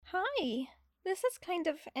Hi. This is kind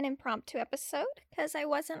of an impromptu episode because I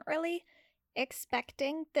wasn't really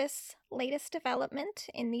expecting this latest development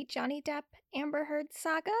in the Johnny Depp Amber Heard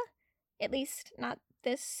saga, at least not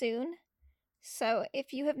this soon. So,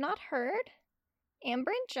 if you have not heard,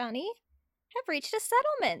 Amber and Johnny have reached a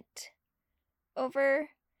settlement over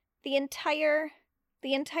the entire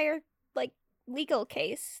the entire like legal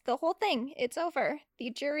case. The whole thing, it's over. The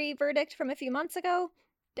jury verdict from a few months ago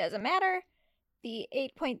doesn't matter. The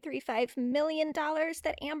 $8.35 million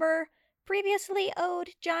that Amber previously owed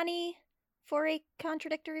Johnny for a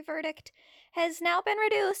contradictory verdict has now been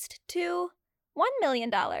reduced to $1 million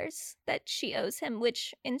that she owes him,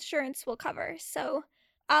 which insurance will cover. So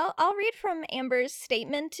I'll read from Amber's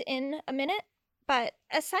statement in a minute, but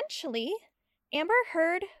essentially, Amber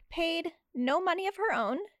Heard paid no money of her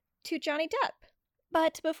own to Johnny Depp.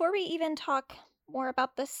 But before we even talk more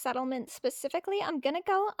about the settlement specifically, I'm gonna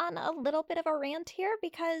go on a little bit of a rant here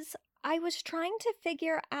because I was trying to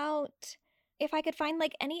figure out if I could find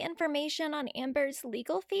like any information on Amber's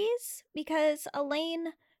legal fees, because Elaine,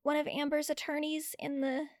 one of Amber's attorneys in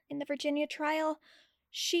the Virginia trial,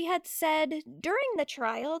 she had said during the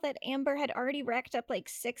trial that Amber had already racked up like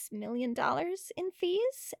 $6 million in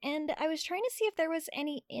fees, and I was trying to see if there was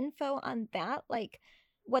any info on that, like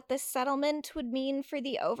what the settlement would mean for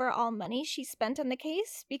the overall money she spent on the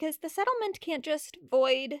case, because the settlement can't just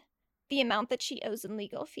void the amount that she owes in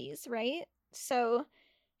legal fees, right? So,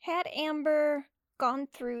 had Amber gone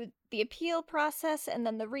through the appeal process and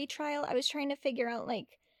then the retrial, I was trying to figure out,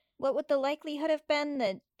 like, what would the likelihood have been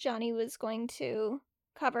that Johnny was going to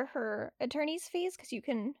cover her attorney's fees, because you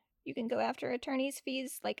can go after attorney's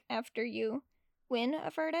fees like after you win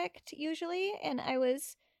a verdict usually, and I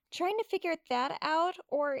was trying to figure that out,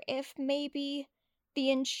 or if maybe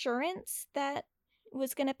the insurance that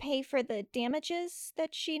was going to pay for the damages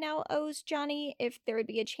that she now owes Johnny, if there would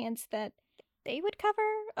be a chance that they would cover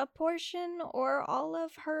a portion or all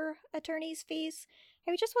of her attorney's fees.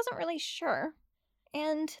 I just wasn't really sure.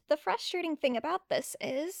 And the frustrating thing about this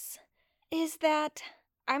is that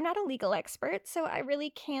I'm not a legal expert, so I really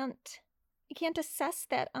can't assess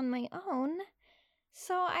that on my own.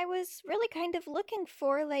 So I was really kind of looking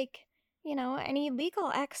for, like, any legal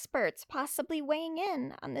experts possibly weighing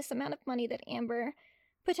in on this amount of money that Amber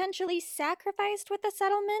potentially sacrificed with the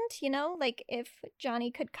settlement, like if Johnny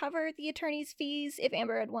could cover the attorney's fees, if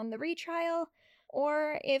Amber had won the retrial,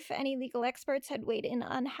 or if any legal experts had weighed in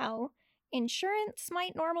on how insurance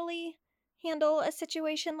might normally handle a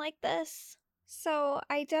situation like this. So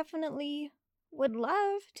I definitely would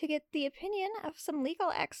love to get the opinion of some legal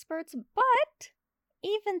experts, but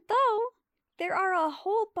even though there are a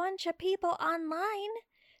whole bunch of people online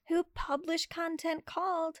who publish content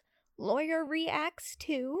called Lawyer Reacts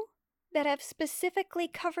To that have specifically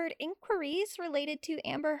covered inquiries related to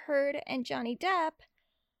Amber Heard and Johnny Depp,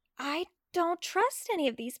 I don't trust any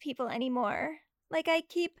of these people anymore. Like, I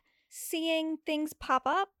keep seeing things pop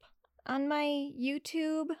up on my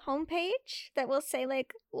YouTube homepage that will say,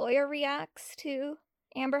 like, Lawyer Reacts To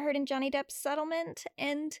Amber Heard and Johnny Depp's settlement,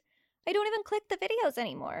 and I don't even click the videos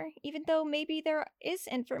anymore, even though maybe there is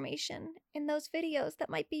information in those videos that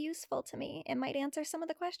might be useful to me and might answer some of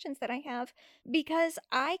the questions that I have, because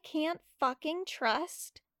I can't fucking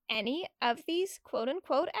trust any of these quote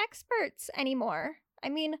unquote experts anymore. I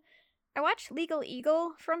mean, I watch Legal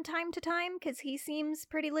Eagle from time to time because he seems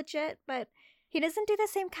pretty legit, but he doesn't do the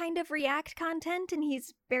same kind of React content, and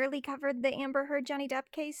he's barely covered the Amber Heard Johnny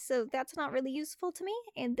Depp case, so that's not really useful to me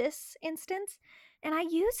in this instance. And I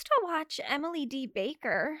used to watch Emily D.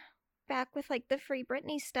 Baker back with like the Free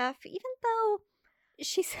Britney stuff, even though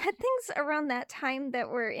she said things around that time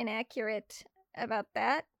that were inaccurate about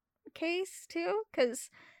that case too,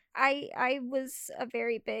 because I was a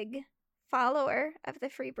very big follower of the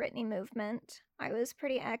Free Britney movement. I was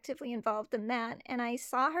pretty actively involved in that, and I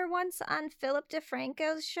saw her once on Philip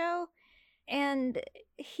DeFranco's show, and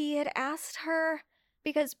he had asked her,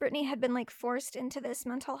 because Britney had been like forced into this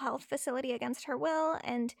mental health facility against her will,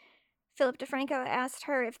 and Philip DeFranco asked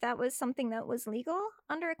her if that was something that was legal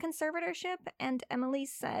under a conservatorship, and Emily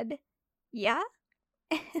said, yeah.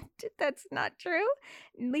 And that's not true.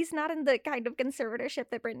 At least not in the kind of conservatorship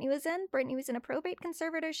that Brittany was in. Brittany was in a probate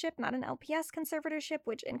conservatorship, not an LPS conservatorship,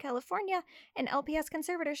 which in California, an LPS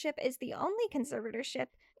conservatorship is the only conservatorship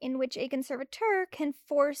in which a conservator can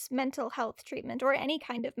force mental health treatment or any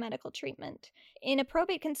kind of medical treatment. In a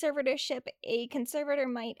probate conservatorship, a conservator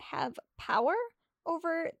might have power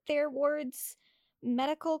over their ward's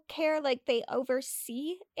medical care, like they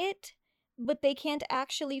oversee it, but they can't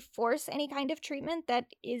actually force any kind of treatment that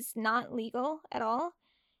is not legal at all.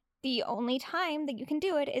 the only time that you can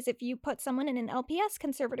do it is if you put someone in an LPS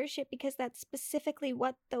conservatorship, because that's specifically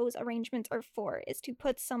what those arrangements are for, is to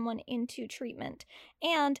put someone into treatment.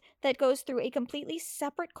 And that goes through a completely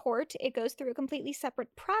separate court, it goes through a completely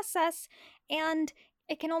separate process, and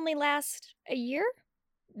it can only last a year,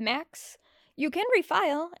 max. You can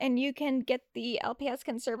refile, and you can get the LPS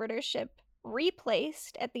conservatorship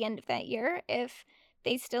replaced at the end of that year if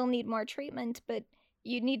they still need more treatment, but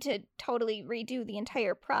you need to totally redo the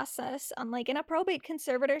entire process, unlike in a probate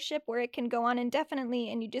conservatorship where it can go on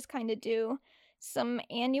indefinitely and you just kind of do some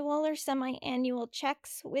annual or semi-annual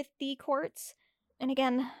checks with the courts. And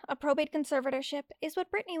again, a probate conservatorship is what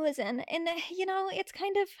Brittany was in. And,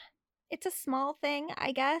 it's a small thing,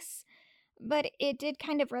 I guess, but it did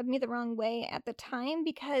kind of rub me the wrong way at the time,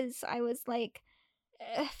 because I was like,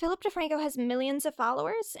 Philip DeFranco has millions of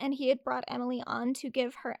followers, and he had brought Emily on to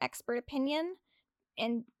give her expert opinion.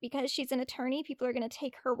 And because she's an attorney, people are going to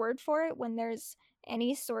take her word for it when there's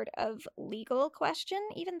any sort of legal question,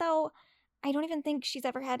 even though I don't even think she's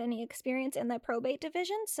ever had any experience in the probate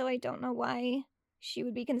division, so I don't know why she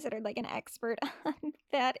would be considered like an expert on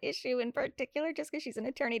that issue in particular. Just because she's an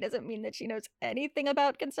attorney doesn't mean that she knows anything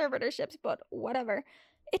about conservatorships, but whatever.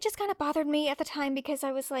 It just kind of bothered me at the time, because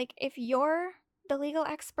I was like, if you're the legal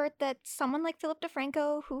expert that someone like Philip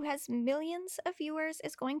DeFranco, who has millions of viewers,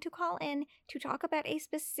 is going to call in to talk about a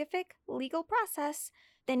specific legal process,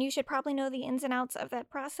 then you should probably know the ins and outs of that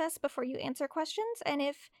process before you answer questions. And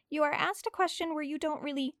if you are asked a question where you don't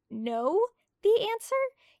really know the answer,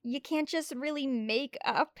 you can't just really make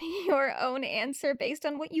up your own answer based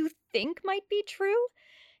on what you think might be true.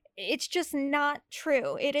 It's just not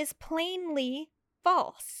true. It is plainly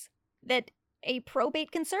false that a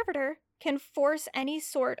probate conservator can force any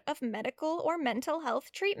sort of medical or mental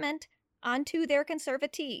health treatment onto their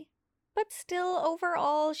conservatee. But still,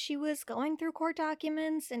 overall, she was going through court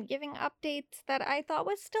documents and giving updates that I thought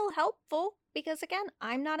was still helpful, because again,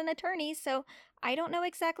 I'm not an attorney, so I don't know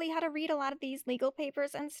exactly how to read a lot of these legal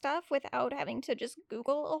papers and stuff without having to just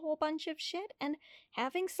Google a whole bunch of shit, and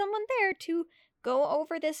having someone there to go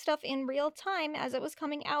over this stuff in real time as it was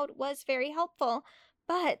coming out was very helpful.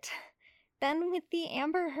 But then with the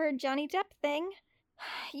Amber Heard Johnny Depp thing,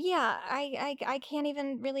 yeah, I can't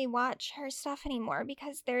even really watch her stuff anymore,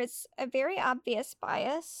 because there's a very obvious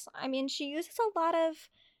bias. I mean, she uses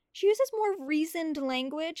more reasoned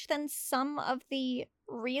language than some of the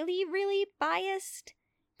really, really biased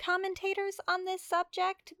commentators on this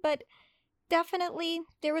subject, but definitely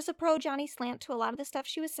there was a pro Johnny slant to a lot of the stuff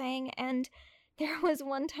she was saying. And there was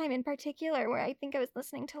one time in particular where I think I was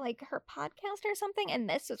listening to like her podcast or something, and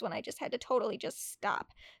this was when I just had to totally just stop,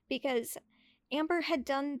 because Amber had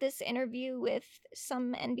done this interview with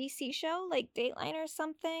some NBC show, like Dateline or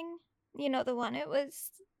something. You know the one. It was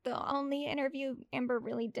the only interview Amber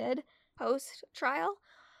really did post-trial.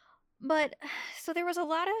 But, so there was a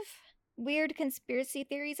lot of weird conspiracy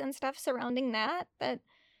theories and stuff surrounding that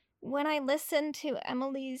when I listened to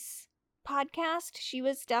Emily's podcast, she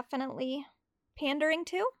was definitely pandering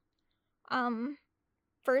to.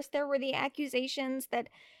 First there were the accusations that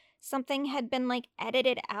something had been like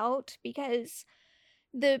edited out, because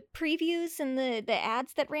the previews and the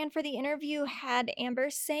ads that ran for the interview had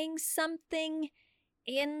Amber saying something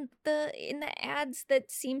in the ads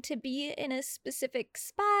that seemed to be in a specific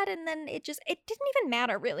spot, and then it didn't even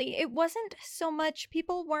matter really. It wasn't so much,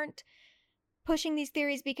 people weren't pushing these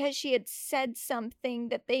theories because she had said something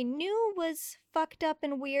that they knew was fucked up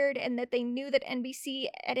and weird, and that they knew that NBC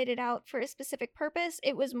edited out for a specific purpose.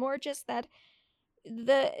 It was more just that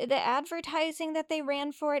the advertising that they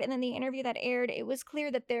ran for it, and then the interview that aired, it was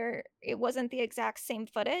clear that it wasn't the exact same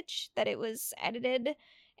footage, that it was edited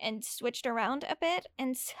and switched around a bit,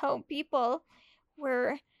 and so people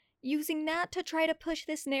were using that to try to push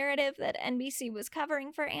this narrative that NBC was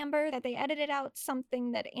covering for Amber, that they edited out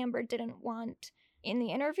something that Amber didn't want in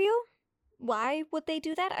the interview. Why would they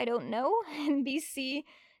do that? I don't know. NBC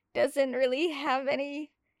doesn't really have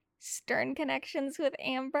any stern connections with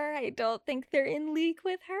Amber. I don't think they're in league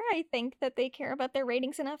with her. I think that they care about their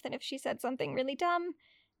ratings enough that if she said something really dumb,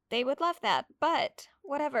 they would love that. But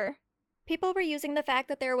whatever. People were using the fact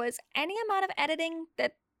that there was any amount of editing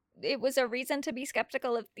that it was a reason to be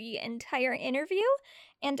skeptical of the entire interview,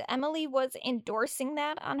 and Emily was endorsing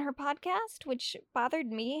that on her podcast, which bothered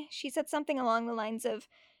me. She said something along the lines of,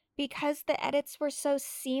 because the edits were so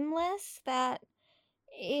seamless, that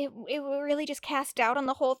it really just cast doubt on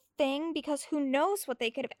the whole thing, because who knows what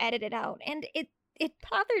they could have edited out. And it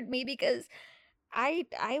bothered me, because I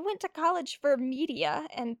went to college for media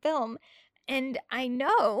and film, and I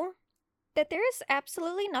know that there is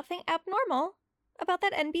absolutely nothing abnormal about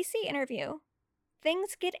that NBC interview.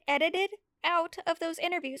 things get edited out of those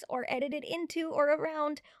interviews or edited into or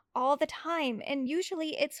around all the time. And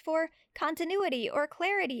usually it's for continuity or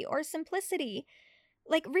clarity or simplicity.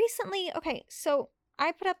 Like recently, okay, so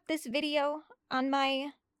I put up this video on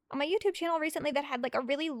my YouTube channel recently that had like a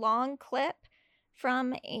really long clip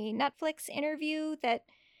from a Netflix interview that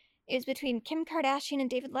is between Kim Kardashian and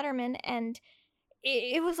David Letterman, and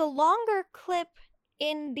it was a longer clip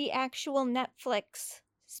in the actual Netflix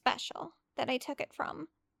special that I took it from.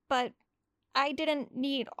 But I didn't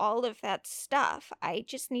need all of that stuff. I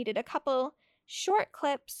just needed a couple short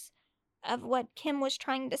clips of what Kim was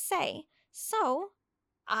trying to say. So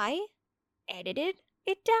I edited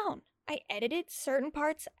it down. I edited certain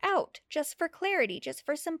parts out just for clarity, just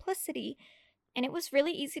for simplicity. And it was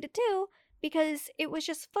really easy to do because it was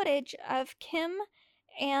just footage of Kim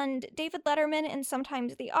and David Letterman and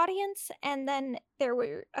sometimes the audience. And then there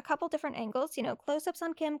were a couple different angles, close ups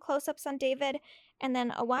on Kim, close ups on David, and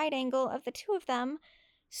then a wide angle of the two of them.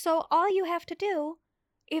 So all you have to do,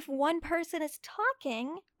 if one person is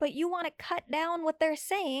talking, but you want to cut down what they're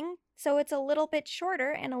saying so it's a little bit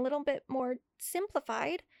shorter and a little bit more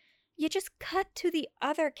simplified, you just cut to the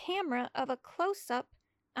other camera of a close up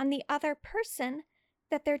on the other person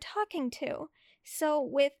that they're talking to. So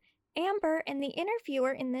with Amber and the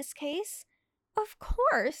interviewer in this case, of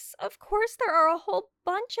course, there are a whole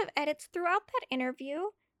bunch of edits throughout that interview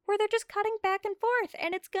where they're just cutting back and forth,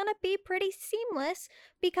 and it's gonna be pretty seamless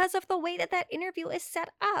because of the way that that interview is set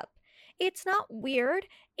up. It's not weird,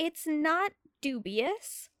 it's not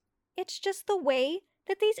dubious, it's just the way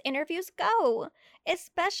that these interviews go,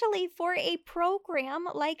 especially for a program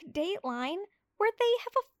like Dateline where they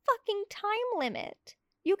have a fucking time limit.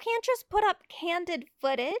 You can't just put up candid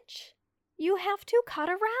footage. You have to cut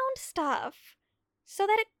around stuff so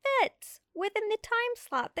that it fits within the time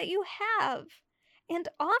slot that you have. And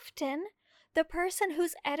often, the person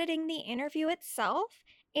who's editing the interview itself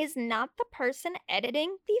is not the person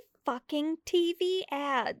editing the fucking TV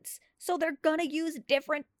ads. So they're gonna use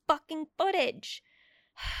different fucking footage.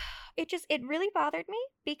 It really bothered me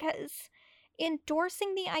because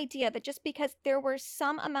endorsing the idea that just because there were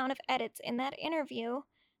some amount of edits in that interview,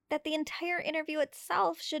 that the entire interview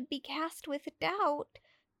itself should be cast with doubt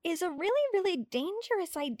is a really, really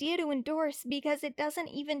dangerous idea to endorse because it doesn't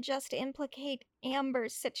even just implicate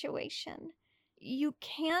Amber's situation. You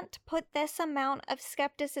can't put this amount of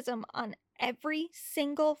skepticism on every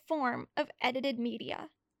single form of edited media.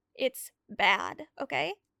 It's bad,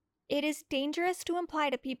 okay? It is dangerous to imply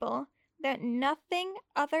to people that nothing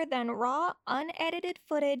other than raw, unedited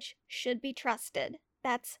footage should be trusted.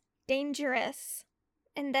 That's dangerous.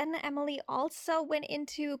 And then Emily also went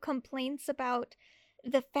into complaints about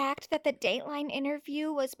the fact that the Dateline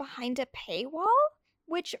interview was behind a paywall,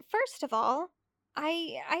 which, first of all,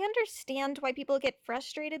 I understand why people get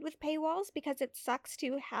frustrated with paywalls because it sucks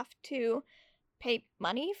to have to pay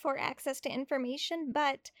money for access to information,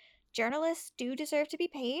 but journalists do deserve to be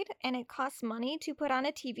paid, and it costs money to put on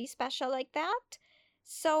a TV special like that.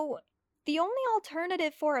 So the only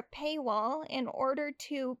alternative for a paywall in order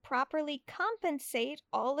to properly compensate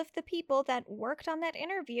all of the people that worked on that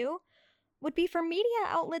interview would be for media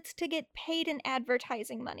outlets to get paid in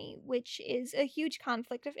advertising money, which is a huge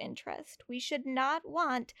conflict of interest. We should not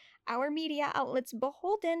want our media outlets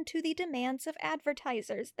beholden to the demands of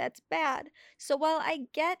advertisers. That's bad. So while I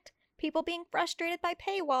get people being frustrated by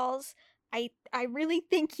paywalls, I really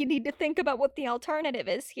think you need to think about what the alternative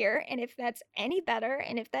is here, and if that's any better,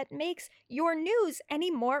 and if that makes your news any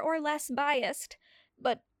more or less biased.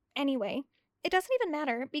 But anyway, it doesn't even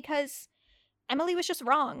matter because Emily was just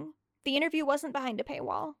wrong. The interview wasn't behind a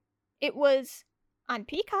paywall. It was on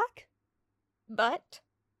Peacock, but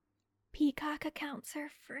Peacock accounts are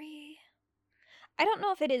free. I don't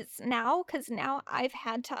know if it is now, because now I've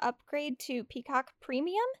had to upgrade to Peacock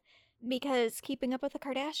Premium, because Keeping Up with the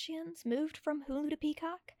Kardashians moved from Hulu to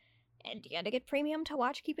Peacock, and you had to get premium to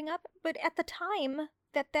watch Keeping Up. But at the time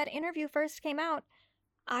that that interview first came out,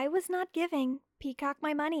 I was not giving Peacock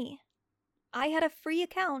my money. I had a free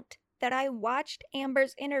account that I watched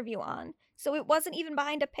Amber's interview on, so it wasn't even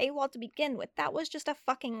behind a paywall to begin with. That was just a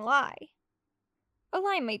fucking lie. A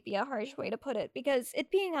lie might be a harsh way to put it, because it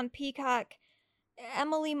being on Peacock,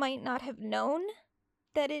 Emily might not have known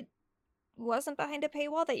that it wasn't behind a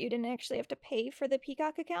paywall, that you didn't actually have to pay for the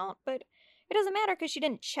Peacock account, but it doesn't matter because she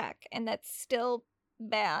didn't check, and that's still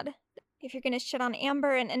bad. If you're gonna shit on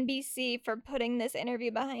Amber and NBC for putting this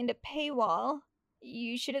interview behind a paywall,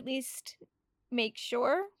 you should at least make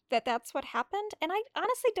sure that that's what happened. And I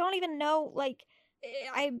honestly don't even know,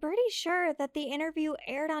 I'm pretty sure that the interview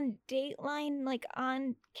aired on Dateline,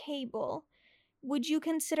 on cable. would you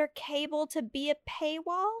consider cable to be a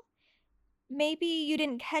paywall? Maybe you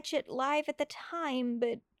didn't catch it live at the time,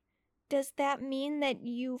 but does that mean that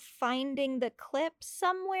you finding the clip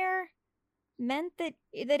somewhere meant that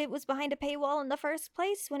it was behind a paywall in the first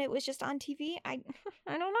place when it was just on TV? I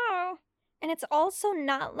don't know. And it's also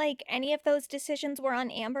not like any of those decisions were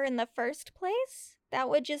on Amber in the first place. That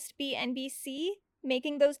would just be NBC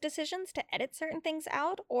making those decisions to edit certain things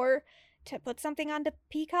out or to put something onto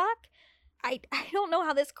Peacock. I don't know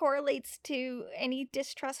how this correlates to any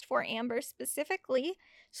distrust for Amber specifically,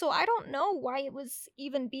 so I don't know why it was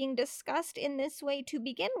even being discussed in this way to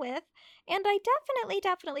begin with, and I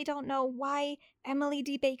definitely don't know why Emily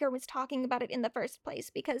D. Baker was talking about it in the first place,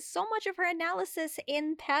 because so much of her analysis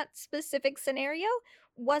in that specific scenario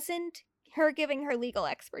wasn't her giving her legal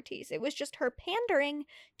expertise. It was just her pandering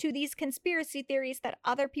to these conspiracy theories that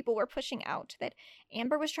other people were pushing out, that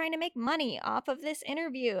Amber was trying to make money off of this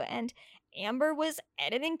interview, and Amber was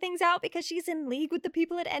editing things out because she's in league with the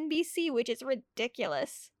people at NBC, which is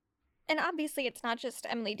ridiculous. And obviously, it's not just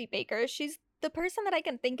Emily D. Baker. She's the person that I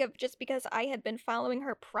can think of just because I had been following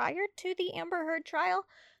her prior to the Amber Heard trial,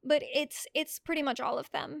 but it's pretty much all of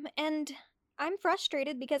them. And I'm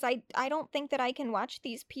frustrated because I don't think that I can watch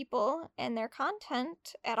these people and their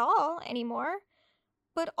content at all anymore.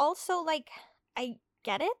 But also, like, I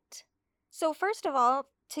get it. So, first of all,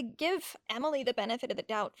 to give Emily the benefit of the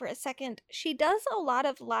doubt for a second, she does a lot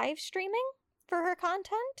of live streaming for her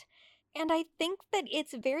content. And I think that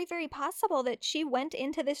it's very possible that she went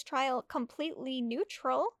into this trial completely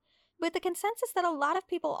neutral, but the consensus that a lot of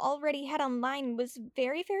people already had online was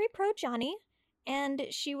very pro Johnny. And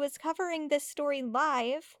she was covering this story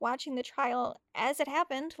live, watching the trial as it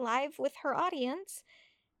happened, live with her audience.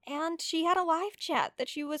 And she had a live chat that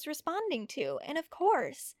she was responding to. And of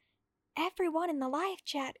course, everyone in the live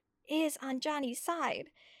chat is on Johnny's side.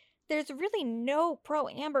 There's really no pro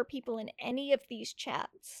Amber people in any of these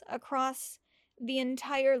chats across the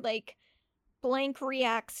entire, like, blank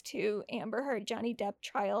reacts to Amber Heard Johnny Depp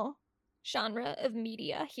trial genre of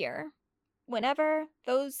media here. Whenever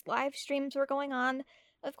those live streams were going on,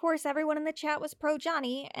 of course, everyone in the chat was pro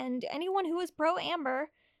Johnny, and anyone who was pro Amber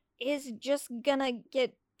is just gonna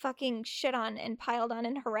get fucking shit on and piled on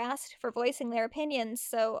and harassed for voicing their opinions.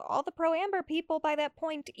 So all the pro Amber people by that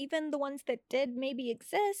point, even the ones that did maybe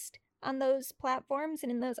exist on those platforms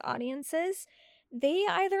and in those audiences, they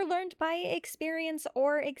either learned by experience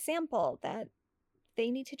or example that they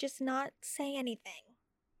need to just not say anything.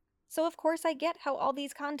 So of course I get how all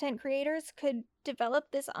these content creators could develop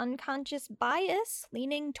this unconscious bias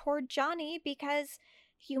leaning toward Johnny, because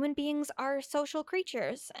human beings are social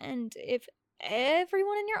creatures, and if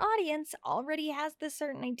everyone in your audience already has this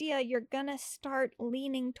certain idea, you're gonna start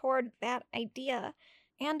leaning toward that idea.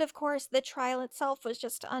 And of course, the trial itself was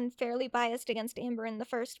just unfairly biased against Amber in the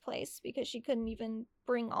first place, because she couldn't even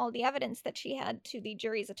bring all the evidence that she had to the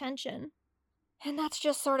jury's attention. And that's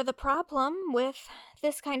just sort of the problem with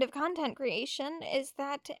this kind of content creation, is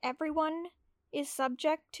that everyone is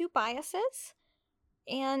subject to biases,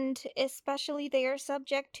 and especially they are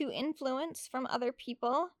subject to influence from other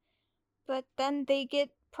people, but then they get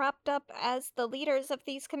propped up as the leaders of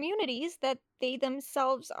these communities that they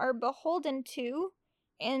themselves are beholden to,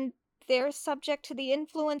 and they're subject to the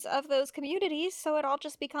influence of those communities, so it all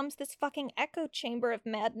just becomes this fucking echo chamber of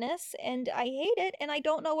madness, and I hate it, and I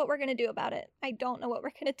don't know what we're gonna do about it. I don't know what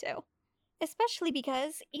we're gonna do. Especially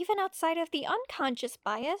because, even outside of the unconscious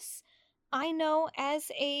bias, I know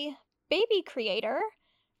as a baby creator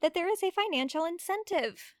that there is a financial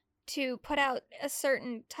incentive to put out a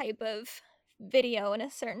certain type of video and a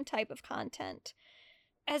certain type of content.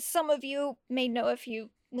 As some of you may know if you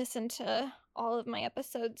listen to all of my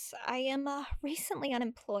episodes, I am recently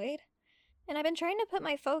unemployed, and I've been trying to put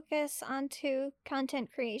my focus onto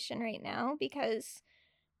content creation right now because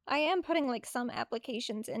I am putting like some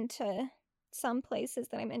applications into some places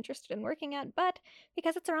that I'm interested in working at, but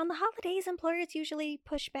because it's around the holidays, employers usually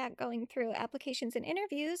push back going through applications and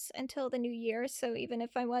interviews until the new year, so even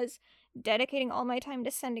if I was dedicating all my time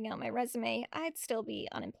to sending out my resume, I'd still be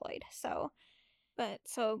unemployed. So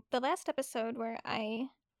the last episode where I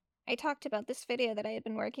talked about this video that I had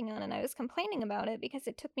been working on, and I was complaining about it because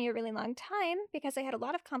it took me a really long time because I had a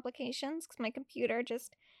lot of complications because my computer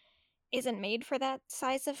just isn't made for that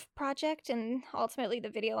size of project, and ultimately the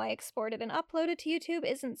video I exported and uploaded to YouTube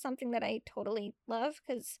isn't something that I totally love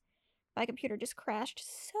because my computer just crashed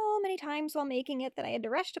so many times while making it that I had to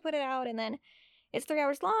rush to put it out, and then it's 3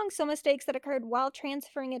 hours long, so mistakes that occurred while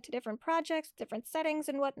transferring it to different projects, different settings,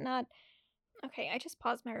 and whatnot. Okay, I just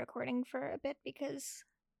paused my recording for a bit because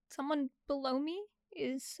someone below me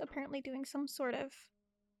is apparently doing some sort of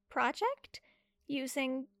project,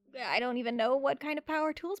 using, I don't even know what kind of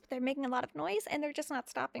power tools, but they're making a lot of noise and they're just not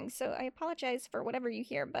stopping. So I apologize for whatever you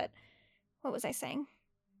hear, but what was I saying?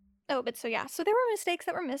 Oh, but so yeah, so there were mistakes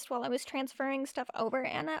that were missed while I was transferring stuff over,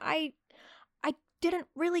 and I didn't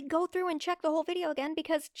really go through and check the whole video again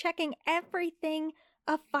because checking everything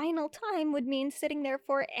a final time would mean sitting there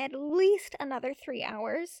for at least another 3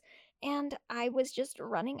 hours. And I was just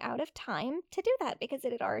running out of time to do that because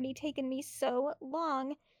it had already taken me so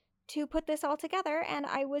long to put this all together. And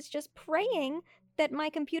I was just praying that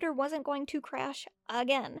my computer wasn't going to crash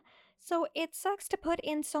again. So it sucks to put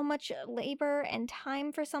in so much labor and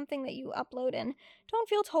time for something that you upload and don't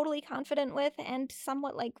feel totally confident with and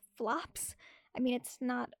somewhat like flops. I mean, it's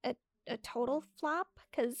not a total flop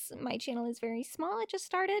because my channel is very small. It just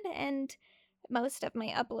started, and most of my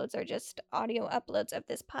uploads are just audio uploads of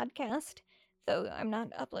this podcast. Though I'm not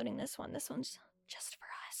uploading this one. This one's just for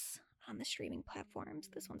us on the streaming platforms.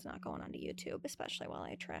 This one's not going onto YouTube, especially while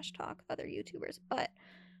I trash talk other YouTubers. But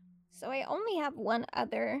so I only have one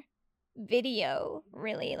other video,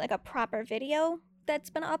 really, like a proper video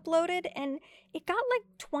that's been uploaded, and it got like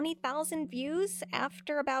 20,000 views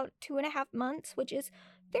after about 2.5 months, which is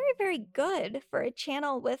very, very good for a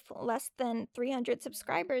channel with less than 300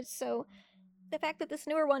 subscribers. So the fact that this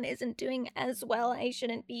newer one isn't doing as well, I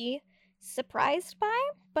shouldn't be surprised by,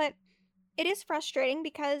 but it is frustrating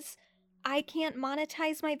because I can't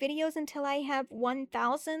monetize my videos until I have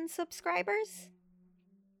 1,000 subscribers.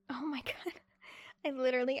 Oh my god.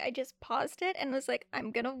 I just paused it and was like,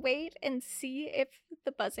 I'm gonna wait and see if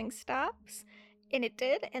the buzzing stops. And it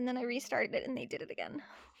did, and then I restarted it and they did it again.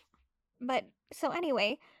 But, so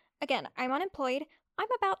anyway, again, I'm unemployed. I'm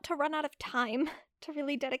about to run out of time to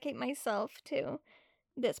really dedicate myself to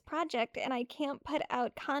this project, and I can't put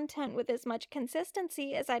out content with as much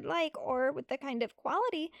consistency as I'd like or with the kind of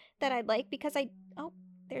quality that I'd like because oh,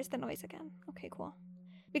 there's the noise again. Okay, cool.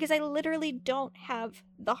 Because I literally don't have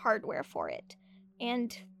the hardware for it.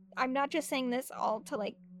 And I'm not just saying this all to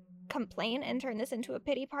like complain and turn this into a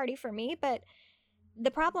pity party for me, but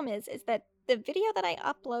the problem is that the video that I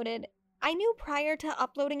uploaded, I knew prior to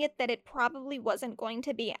uploading it that it probably wasn't going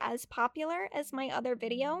to be as popular as my other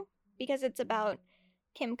video because it's about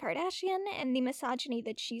Kim Kardashian and the misogyny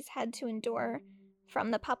that she's had to endure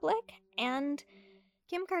from the public. And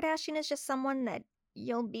Kim Kardashian is just someone that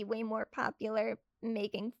you'll be way more popular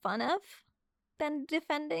making fun of than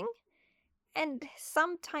defending. And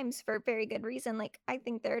sometimes for very good reason. Like, I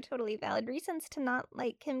think there are totally valid reasons to not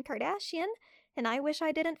like Kim Kardashian, and I wish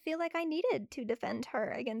I didn't feel like I needed to defend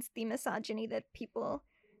her against the misogyny that people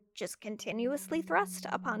just continuously thrust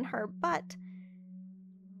upon her. But,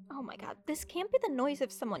 oh my god, this can't be the noise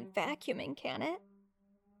of someone vacuuming, can it?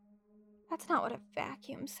 That's not what a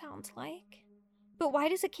vacuum sounds like. But why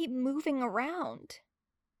does it keep moving around?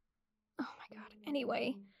 Oh my god.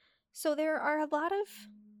 Anyway, so there are a lot of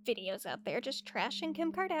videos out there just trashing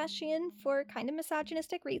Kim Kardashian for kind of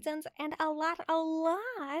misogynistic reasons, and a lot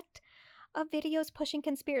of videos pushing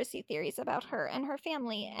conspiracy theories about her and her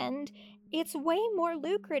family, and it's way more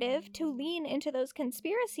lucrative to lean into those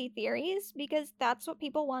conspiracy theories because that's what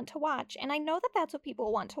people want to watch. And I know that that's what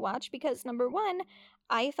people want to watch because, number one,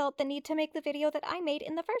 I felt the need to make the video that I made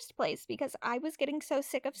in the first place because I was getting so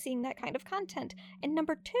sick of seeing that kind of content. And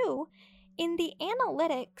number two, in the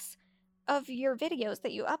analytics of your videos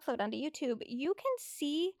that you upload onto YouTube, you can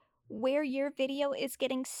see where your video is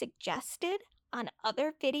getting suggested on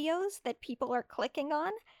other videos that people are clicking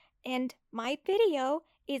on, and my video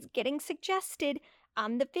is getting suggested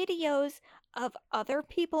on the videos of other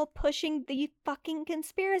people pushing the fucking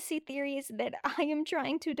conspiracy theories that I am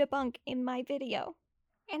trying to debunk in my video.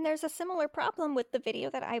 And there's a similar problem with the video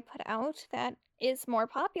that I put out that is more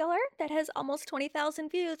popular, that has almost 20,000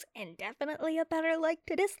 views, and definitely a better like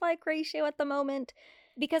to dislike ratio at the moment,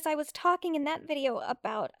 because I was talking in that video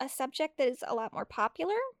about a subject that is a lot more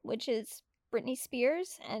popular, which is Britney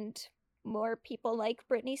Spears, and more people like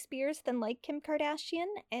Britney Spears than like Kim Kardashian,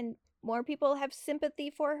 and more people have sympathy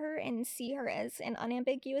for her and see her as an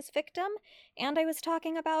unambiguous victim. And I was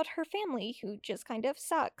talking about her family, who just kind of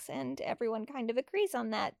sucks, and everyone kind of agrees on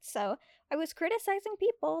that. So I was criticizing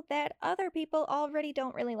people that other people already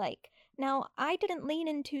don't really like. Now, I didn't lean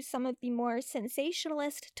into some of the more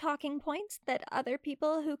sensationalist talking points that other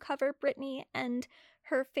people who cover Britney and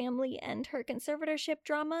her family and her conservatorship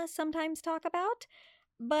drama sometimes talk about,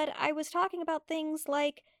 but I was talking about things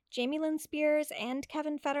like Jamie Lynn Spears and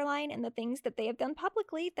Kevin Federline and the things that they have done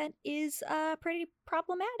publicly that is pretty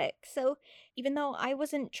problematic. So even though I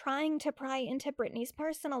wasn't trying to pry into Britney's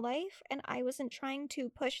personal life and I wasn't trying to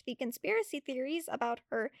push the conspiracy theories about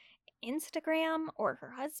her Instagram or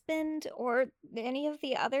her husband or any of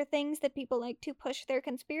the other things that people like to push their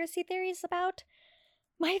conspiracy theories about,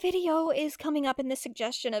 my video is coming up in the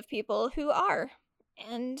suggestion of people who are.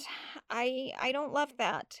 And I don't love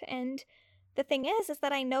that. And the thing is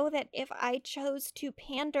that I know that if I chose to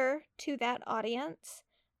pander to that audience,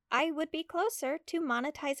 I would be closer to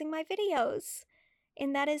monetizing my videos.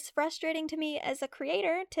 And that is frustrating to me as a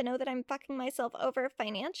creator to know that I'm fucking myself over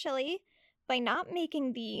financially by not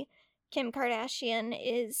making the Kim Kardashian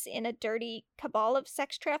is in a dirty cabal of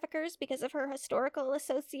sex traffickers because of her historical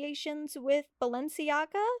associations with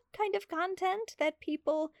Balenciaga kind of content that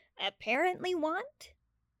people apparently want.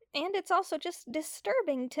 And it's also just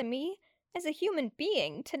disturbing to me as a human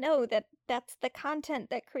being to know that that's the content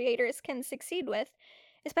that creators can succeed with,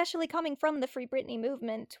 especially coming from the Free Britney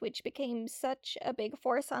movement, which became such a big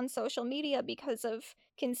force on social media because of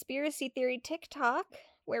conspiracy theory TikTok,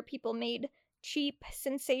 where people made cheap,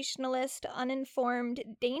 sensationalist, uninformed,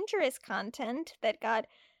 dangerous content that got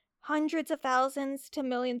hundreds of thousands to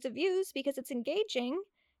millions of views because it's engaging.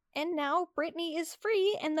 And now Britney is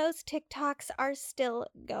free and those TikToks are still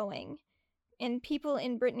going. And people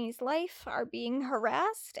in Britney's life are being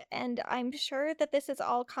harassed, and I'm sure that this is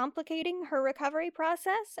all complicating her recovery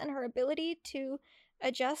process and her ability to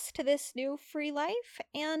adjust to this new free life,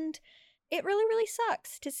 and it really, really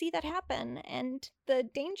sucks to see that happen. And the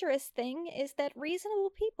dangerous thing is that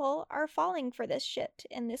reasonable people are falling for this shit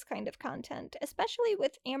and this kind of content, especially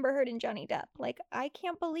with Amber Heard and Johnny Depp. Like, I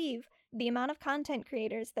can't believe the amount of content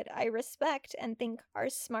creators that I respect and think are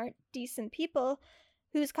smart, decent people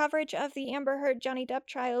whose coverage of the Amber Heard Johnny Depp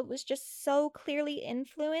trial was just so clearly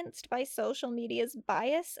influenced by social media's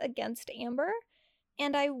bias against Amber.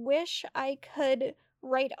 And I wish I could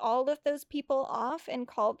write all of those people off and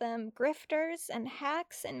call them grifters and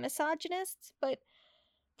hacks and misogynists, but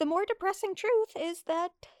the more depressing truth is that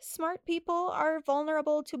smart people are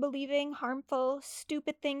vulnerable to believing harmful,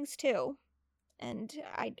 stupid things too. And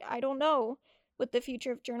I don't know what the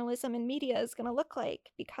future of journalism and media is going to look like,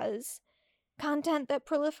 because content that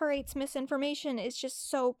proliferates misinformation is just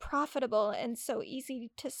so profitable and so easy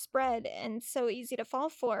to spread and so easy to fall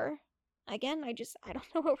for. Again, I don't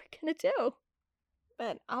know what we're gonna do.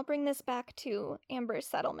 But I'll bring this back to Amber's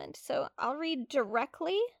settlement. So I'll read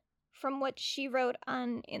directly from what she wrote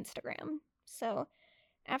on Instagram. So,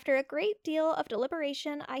 after a great deal of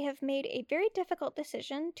deliberation, I have made a very difficult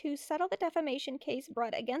decision to settle the defamation case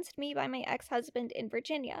brought against me by my ex-husband in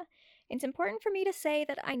Virginia. It's important for me to say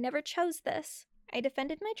that I never chose this. I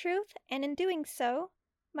defended my truth, and in doing so,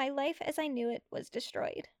 my life as I knew it was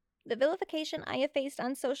destroyed. The vilification I have faced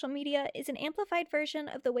on social media is an amplified version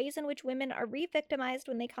of the ways in which women are re-victimized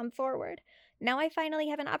when they come forward. Now I finally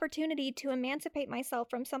have an opportunity to emancipate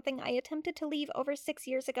myself from something I attempted to leave over 6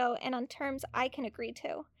 years ago and on terms I can agree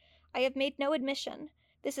to. I have made no admission.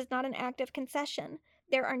 This is not an act of concession.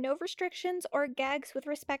 There are no restrictions or gags with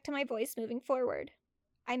respect to my voice moving forward.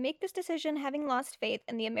 I make this decision having lost faith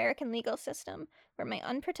in the American legal system, where my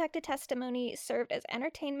unprotected testimony served as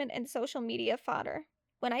entertainment and social media fodder.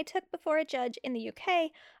 When I took before a judge in the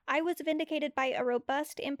UK, I was vindicated by a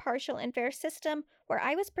robust, impartial, and fair system where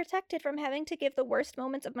I was protected from having to give the worst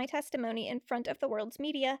moments of my testimony in front of the world's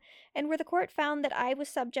media, and where the court found that I was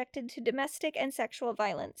subjected to domestic and sexual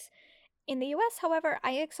violence. In the US, however,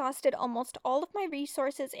 I exhausted almost all of my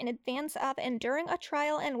resources in advance of and during a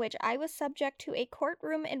trial in which I was subject to a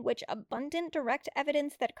courtroom in which abundant direct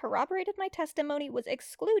evidence that corroborated my testimony was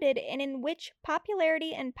excluded and in which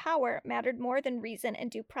popularity and power mattered more than reason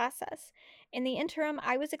and due process. In the interim,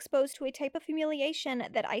 I was exposed to a type of humiliation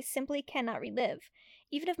that I simply cannot relive.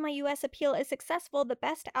 Even if my US appeal is successful, the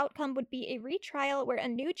best outcome would be a retrial where a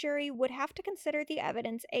new jury would have to consider the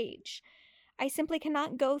evidence age. I simply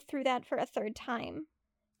cannot go through that for a third time.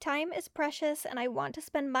 Time is precious, and I want to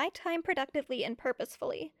spend my time productively and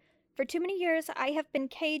purposefully. For too many years, I have been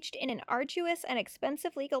caged in an arduous and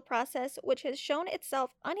expensive legal process which has shown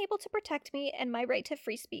itself unable to protect me and my right to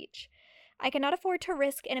free speech. I cannot afford to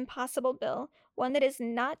risk an impossible bill, one that is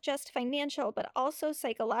not just financial but also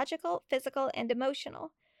psychological, physical, and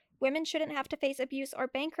emotional. Women shouldn't have to face abuse or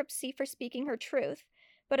bankruptcy for speaking her truth,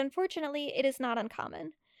 but unfortunately, it is not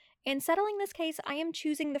uncommon. In settling this case, I am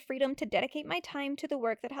choosing the freedom to dedicate my time to the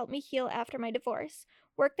work that helped me heal after my divorce,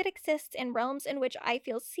 work that exists in realms in which I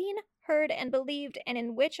feel seen, heard, and believed, and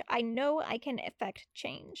in which I know I can effect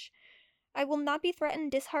change. I will not be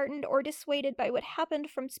threatened, disheartened, or dissuaded by what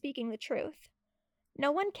happened from speaking the truth.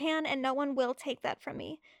 No one can and no one will take that from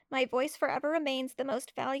me. My voice forever remains the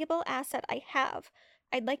most valuable asset I have.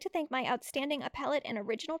 I'd like to thank my outstanding appellate and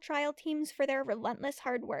original trial teams for their relentless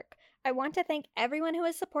hard work. I want to thank everyone who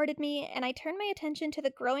has supported me, and I turn my attention to the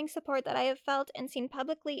growing support that I have felt and seen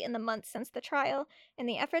publicly in the months since the trial, and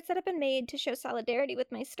the efforts that have been made to show solidarity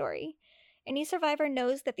with my story. Any survivor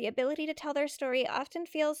knows that the ability to tell their story often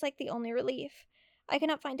feels like the only relief. I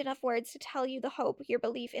cannot find enough words to tell you the hope your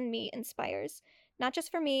belief in me inspires. Not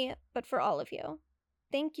just for me, but for all of you.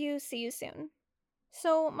 Thank you, see you soon.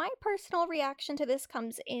 So, my personal reaction to this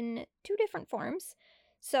comes in two different forms.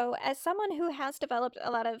 So, as someone who has developed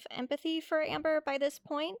a lot of empathy for Amber by this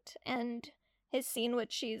point and has seen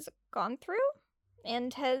what she's gone through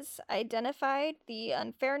and has identified the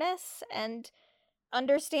unfairness and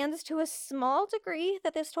understands to a small degree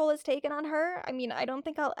that this toll has taken on her, I mean, I don't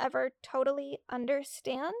think I'll ever totally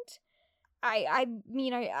understand.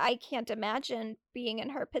 I can't imagine being in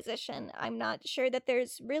her position. I'm not sure that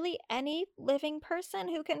there's really any living person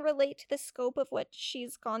who can relate to the scope of what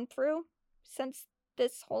she's gone through since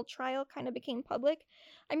this whole trial kind of became public.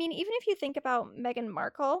 I mean, even if you think about Meghan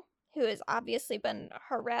Markle, who has obviously been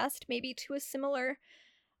harassed maybe to a similar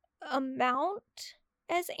amount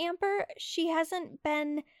as Amber, she hasn't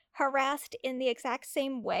been harassed in the exact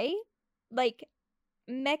same way. Like,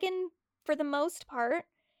 Meghan, for the most part,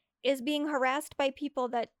 is being harassed by people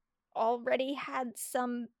that already had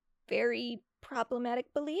some very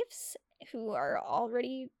problematic beliefs, who are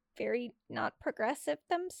already very not progressive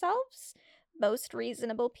themselves. Most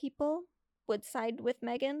reasonable people would side with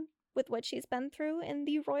Meghan with what she's been through in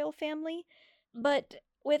the royal family. But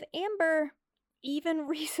with Amber, even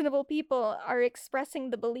reasonable people are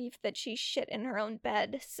expressing the belief that she's shit in her own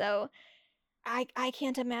bed, so I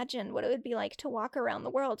can't imagine what it would be like to walk around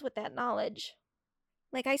the world with that knowledge.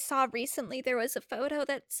 Like, I saw recently there was a photo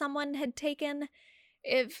that someone had taken,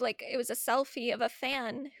 if like it was a selfie of a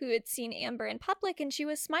fan who had seen Amber in public, and she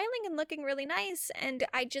was smiling and looking really nice, and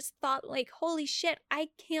I just thought, like, holy shit, I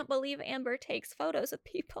can't believe Amber takes photos of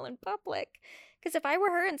people in public. Because if I were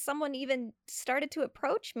her and someone even started to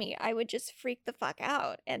approach me, I would just freak the fuck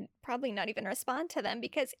out and probably not even respond to them.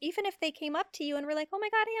 Because even if they came up to you and were like, oh my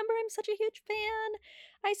god, Amber, I'm such a huge fan,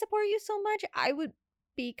 I support you so much, I would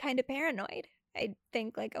be kind of paranoid. I'd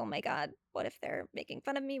think, like, oh my god, what if they're making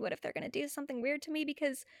fun of me? What if they're gonna do something weird to me?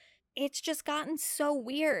 Because it's just gotten so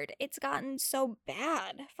weird. It's gotten so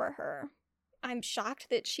bad for her. I'm shocked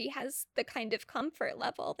that she has the kind of comfort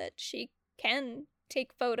level that she can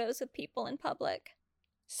take photos of people in public.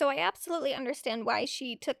 So I absolutely understand why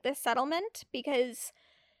she took this settlement, because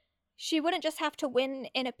she wouldn't just have to win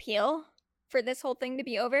an appeal for this whole thing to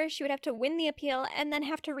be over. She would have to win the appeal and then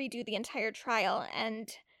have to redo the entire trial, and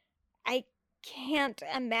I can't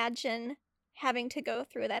imagine having to go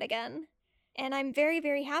through that again. And I'm very,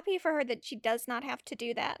 very happy for her that she does not have to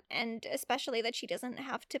do that, and especially that she doesn't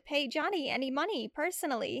have to pay Johnny any money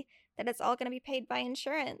personally, that it's all going to be paid by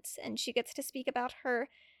insurance, and she gets to speak about her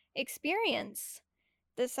experience.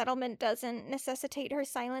 The settlement doesn't necessitate her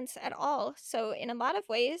silence at all, so in a lot of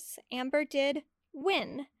ways, Amber did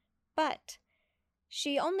win, but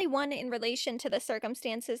she only won in relation to the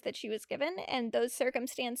circumstances that she was given, and those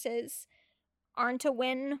circumstances aren't a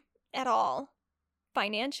win at all.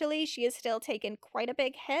 Financially, she has still taken quite a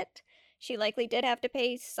big hit. She likely did have to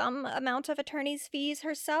pay some amount of attorney's fees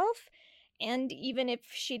herself, and even if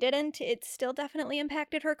she didn't, it still definitely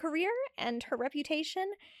impacted her career and her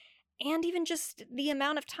reputation, and even just the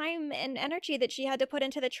amount of time and energy that she had to put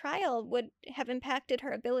into the trial would have impacted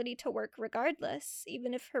her ability to work regardless,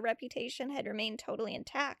 even if her reputation had remained totally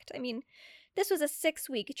intact. I mean, this was a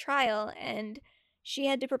 6-week trial, and she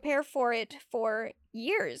had to prepare for it for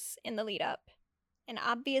years in the lead up. And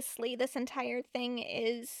obviously, this entire thing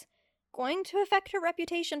is going to affect her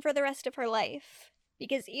reputation for the rest of her life.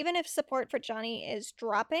 Because even if support for Johnny is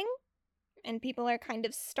dropping, and people are kind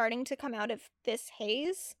of starting to come out of this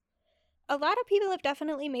haze, a lot of people have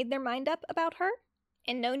definitely made their mind up about her,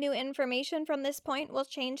 and no new information from this point will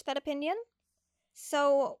change that opinion.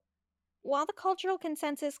 So, while the cultural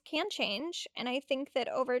consensus can change, and I think that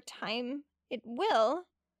over time it will,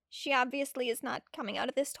 she obviously is not coming out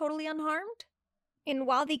of this totally unharmed. And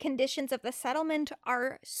while the conditions of the settlement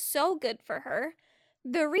are so good for her,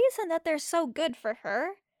 the reason that they're so good for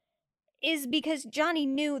her is because Johnny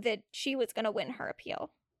knew that she was going to win her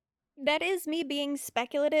appeal. That is me being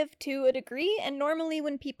speculative to a degree, and normally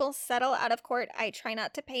when people settle out of court, I try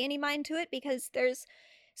not to pay any mind to it, because there's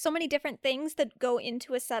so many different things that go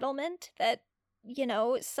into a settlement that,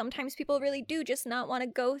 sometimes people really do just not want to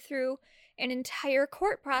go through an entire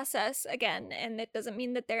court process again, and it doesn't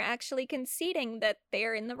mean that they're actually conceding that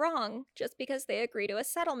they're in the wrong just because they agree to a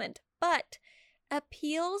settlement. But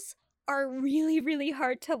appeals are really, really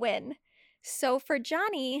hard to win. So for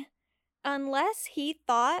Johnny, unless he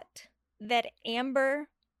thought that Amber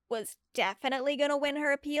was definitely going to win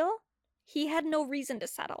her appeal, he had no reason to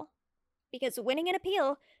settle. Because winning an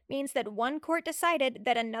appeal means that one court decided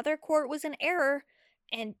that another court was in error,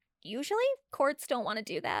 and usually courts don't want to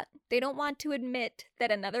do that. They don't want to admit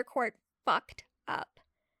that another court fucked up.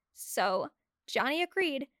 So Johnny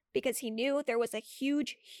agreed because he knew there was a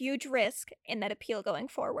huge, huge risk in that appeal going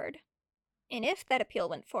forward. And if that appeal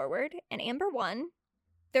went forward and Amber won,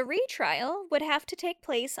 the retrial would have to take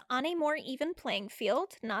place on a more even playing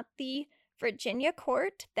field, not the Virginia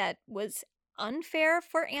court that was unfair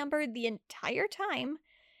for Amber the entire time,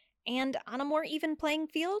 and on a more even playing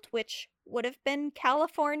field, which would have been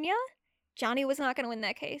California. Johnny was not going to win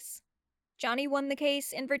that case. Johnny won the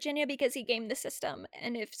case in Virginia because he gamed the system,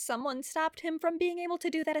 and if someone stopped him from being able to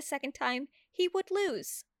do that a second time, he would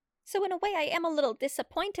lose. So in a way, I am a little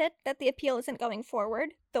disappointed that the appeal isn't going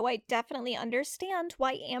forward, though I definitely understand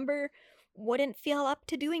why Amber wouldn't feel up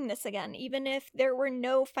to doing this again, even if there were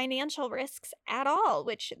no financial risks at all,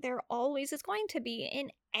 which there always is going to be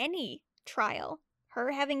in any trial.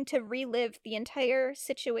 Her having to relive the entire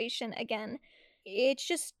situation again, it's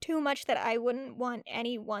just too much that I wouldn't want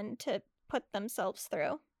anyone to put themselves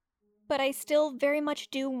through. But I still very much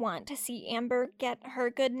do want to see Amber get her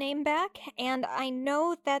good name back, and I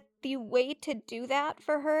know that the way to do that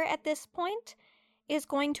for her at this point is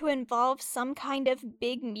going to involve some kind of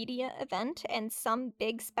big media event and some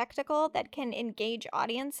big spectacle that can engage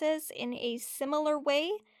audiences in a similar way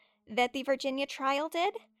that the Virginia trial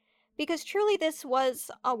did. Because truly this was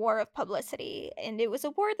a war of publicity, and it was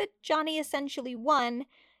a war that Johnny essentially won,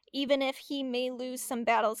 even if he may lose some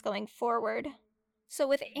battles going forward. So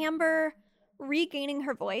with Amber regaining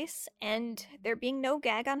her voice and there being no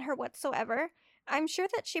gag on her whatsoever, I'm sure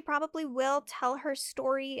that she probably will tell her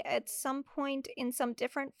story at some point in some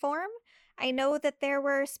different form. I know that there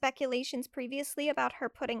were speculations previously about her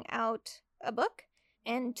putting out a book,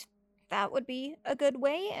 and that would be a good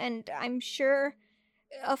way, and I'm sure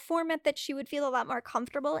a format that she would feel a lot more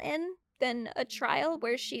comfortable in than a trial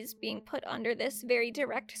where she's being put under this very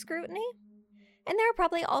direct scrutiny. And there are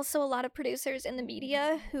probably also a lot of producers in the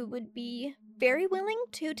media who would be very willing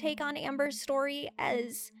to take on Amber's story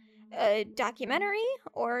as a documentary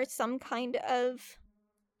or some kind of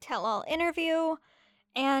tell-all interview.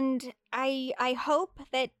 And I hope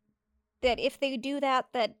that if they do that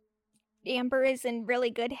Amber is in really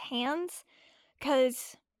good hands,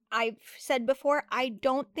 because I've said before, I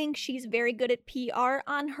don't think she's very good at PR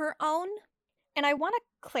on her own. And I want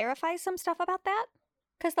to clarify some stuff about that.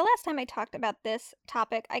 Because the last time I talked about this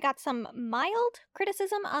topic, I got some mild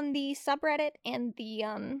criticism on the subreddit and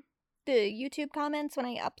the YouTube comments when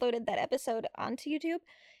I uploaded that episode onto YouTube.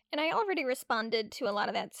 And I already responded to a lot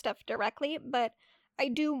of that stuff directly, but I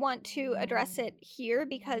do want to address it here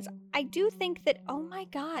because I do think that, oh my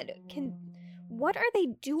god, what are they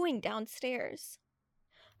doing downstairs?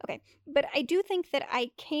 Okay, but I do think that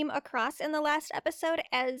I came across in the last episode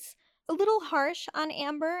as a little harsh on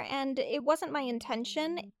Amber, and it wasn't my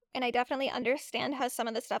intention, and I definitely understand how some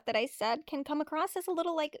of the stuff that I said can come across as a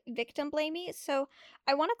little, victim blamey, so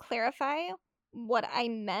I want to clarify what I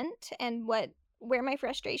meant and where my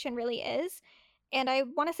frustration really is, and I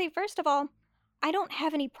want to say, first of all, I don't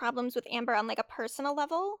have any problems with Amber on, a personal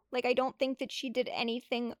level. I don't think that she did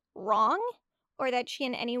anything wrong, or that she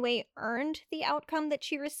in any way earned the outcome that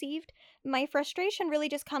she received. My frustration really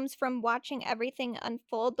just comes from watching everything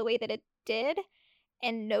unfold the way that it did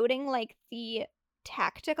and noting, the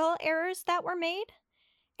tactical errors that were made.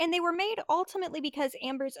 And they were made ultimately because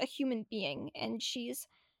Amber's a human being, and she's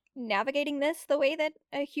navigating this the way that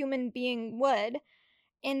a human being would.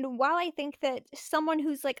 And while I think that someone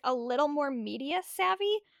who's, a little more media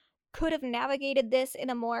savvy could have navigated this in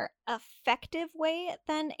a more effective way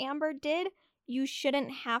than Amber did, you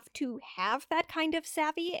shouldn't have to have that kind of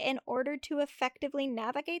savvy in order to effectively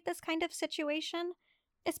navigate this kind of situation,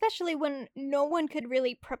 especially when no one could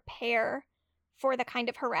really prepare for the kind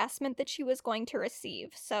of harassment that she was going to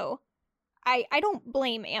receive. So I don't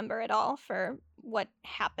blame Amber at all for what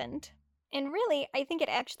happened. And really, I think it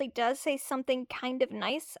actually does say something kind of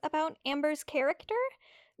nice about Amber's character,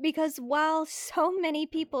 because while so many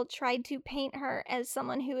people tried to paint her as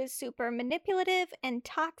someone who is super manipulative and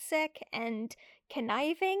toxic and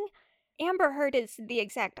conniving, Amber Heard is the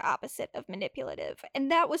exact opposite of manipulative. And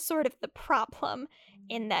that was sort of the problem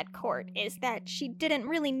in that court, is that she didn't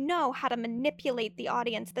really know how to manipulate the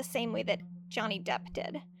audience the same way that Johnny Depp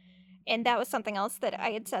did. And that was something else that I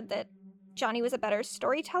had said, that Johnny was a better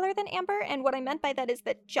storyteller than Amber. And what I meant by that is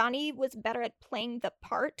that Johnny was better at playing the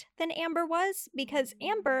part than Amber was, because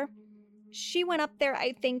Amber, she went up there,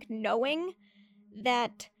 I think, knowing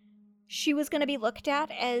that she was going to be looked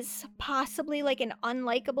at as possibly like an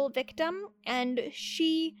unlikable victim, and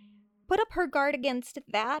she put up her guard against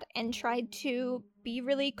that and tried to be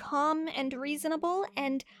really calm and reasonable.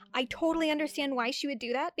 And I totally understand why she would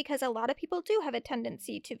do that, because a lot of people do have a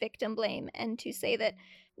tendency to victim blame and to say that,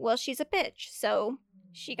 well, she's a bitch, so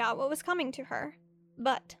she got what was coming to her.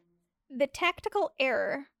 But the tactical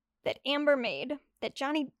error that Amber made, that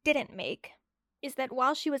Johnny didn't make, is that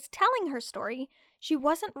while she was telling her story, she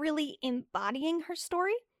wasn't really embodying her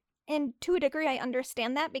story. And to a degree, I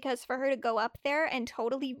understand that, because for her to go up there and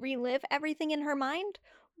totally relive everything in her mind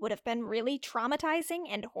would have been really traumatizing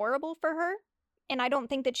and horrible for her. And I don't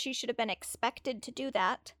think that she should have been expected to do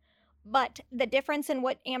that. But the difference in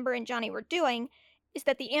what Amber and Johnny were doing is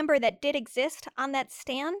that the Amber that did exist on that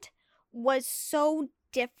stand was so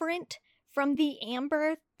different from the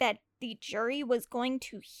Amber that the jury was going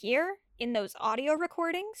to hear in those audio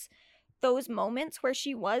recordings. Those moments where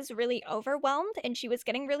she was really overwhelmed and she was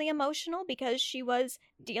getting really emotional because she was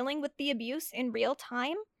dealing with the abuse in real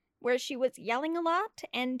time, where she was yelling a lot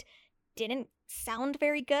and didn't sound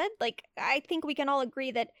very good. Like, I think we can all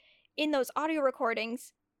agree that in those audio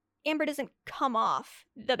recordings, Amber doesn't come off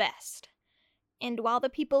the best. And while the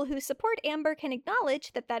people who support Amber can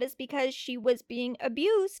acknowledge that that is because she was being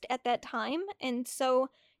abused at that time, and so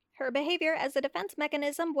her behavior as a defense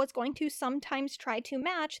mechanism was going to sometimes try to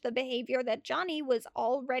match the behavior that Johnny was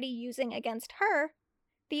already using against her,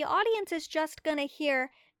 the audience is just gonna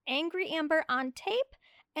hear angry Amber on tape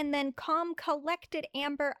and then calm, collected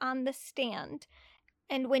Amber on the stand.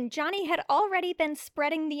 And when Johnny had already been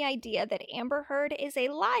spreading the idea that Amber Heard is a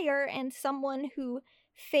liar and someone who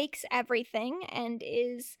fakes everything and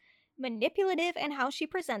is manipulative in how she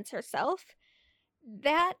presents herself,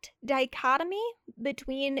 that dichotomy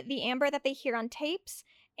between the Amber that they hear on tapes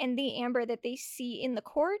and the Amber that they see in the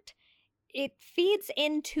court, it feeds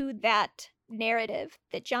into that narrative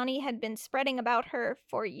that Johnny had been spreading about her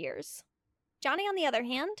for years. Johnny, on the other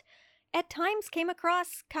hand, at times came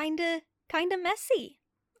across kinda messy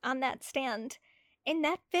on that stand. And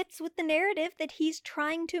that fits with the narrative that he's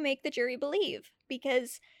trying to make the jury believe,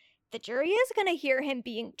 because the jury is going to hear him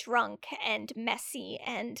being drunk and messy,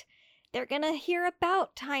 and they're going to hear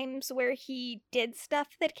about times where he did stuff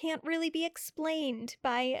that can't really be explained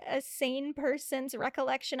by a sane person's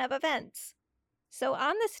recollection of events. So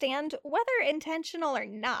on the stand, whether intentional or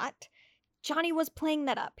not, Johnny was playing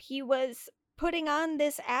that up. He was putting on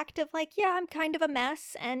this act of like, yeah, I'm kind of a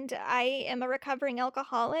mess, and I am a recovering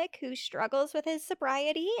alcoholic who struggles with his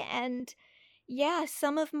sobriety, and yeah,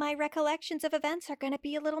 some of my recollections of events are going to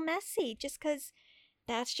be a little messy just because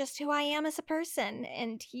that's just who I am as a person.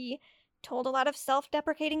 And he told a lot of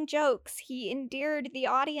self-deprecating jokes. He endeared the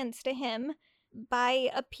audience to him by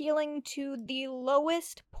appealing to the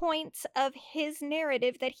lowest points of his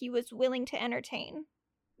narrative that he was willing to entertain.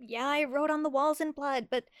 Yeah, I wrote on the walls in blood,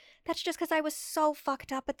 but that's just because I was so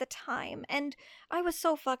fucked up at the time. And I was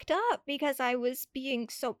so fucked up because I was being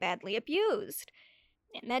so badly abused.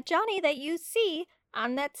 And that Johnny that you see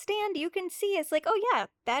on that stand, you can see is like, oh yeah,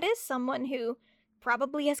 that is someone who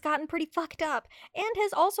probably has gotten pretty fucked up and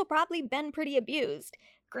has also probably been pretty abused.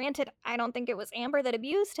 Granted, I don't think it was Amber that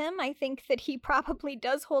abused him. I think that he probably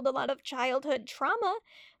does hold a lot of childhood trauma,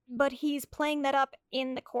 but he's playing that up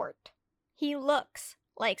in the court. He looks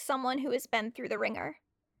like someone who has been through the ringer.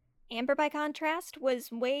 Amber, by contrast,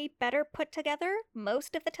 was way better put together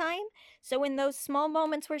most of the time, so in those small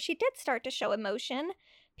moments where she did start to show emotion,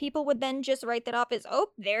 people would then just write that off as, oh,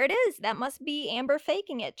 there it is, that must be Amber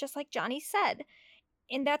faking it, just like Johnny said.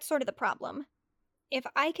 And that's sort of the problem. If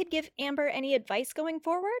I could give Amber any advice going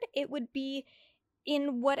forward, it would be,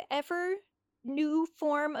 in whatever new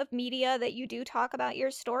form of media that you do talk about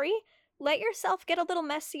your story, let yourself get a little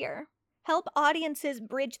messier. Help audiences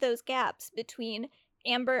bridge those gaps between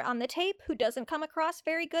Amber on the tape, who doesn't come across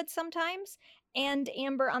very good sometimes, and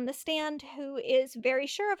Amber on the stand, who is very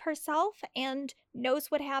sure of herself and knows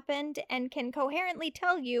what happened and can coherently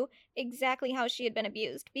tell you exactly how she had been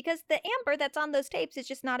abused. Because the Amber that's on those tapes is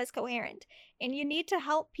just not as coherent. And you need to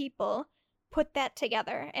help people put that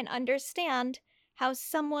together and understand how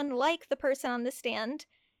someone like the person on the stand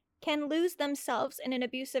can lose themselves in an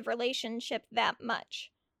abusive relationship that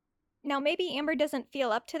much. Now, maybe Amber doesn't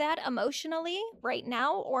feel up to that emotionally right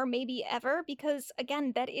now, or maybe ever, because,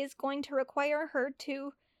 again, that is going to require her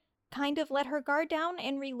to kind of let her guard down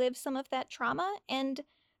and relive some of that trauma. And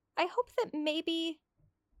I hope that maybe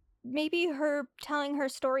maybe her telling her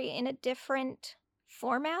story in a different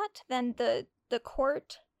format than the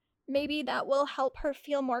court, maybe that will help her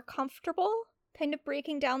feel more comfortable, kind of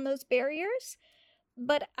breaking down those barriers.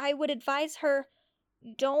 But I would advise her,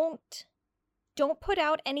 don't put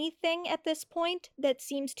out anything at this point that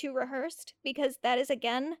seems too rehearsed, because that is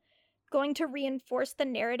again going to reinforce the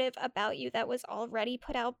narrative about you that was already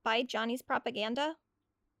put out by Johnny's propaganda.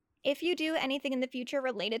 If you do anything in the future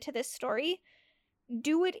related to this story,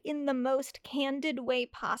 do it in the most candid way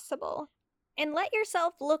possible. And let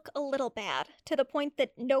yourself look a little bad, to the point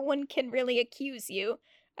that no one can really accuse you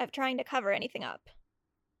of trying to cover anything up.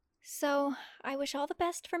 So, I wish all the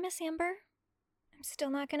best for Miss Amber. I'm still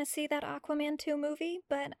not gonna see that Aquaman 2 movie,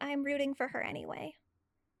 but I'm rooting for her anyway.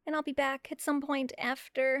 And I'll be back at some point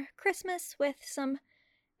after Christmas with some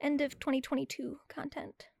end of 2022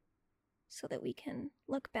 content, so that we can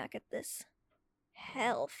look back at this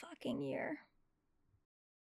hell fucking year.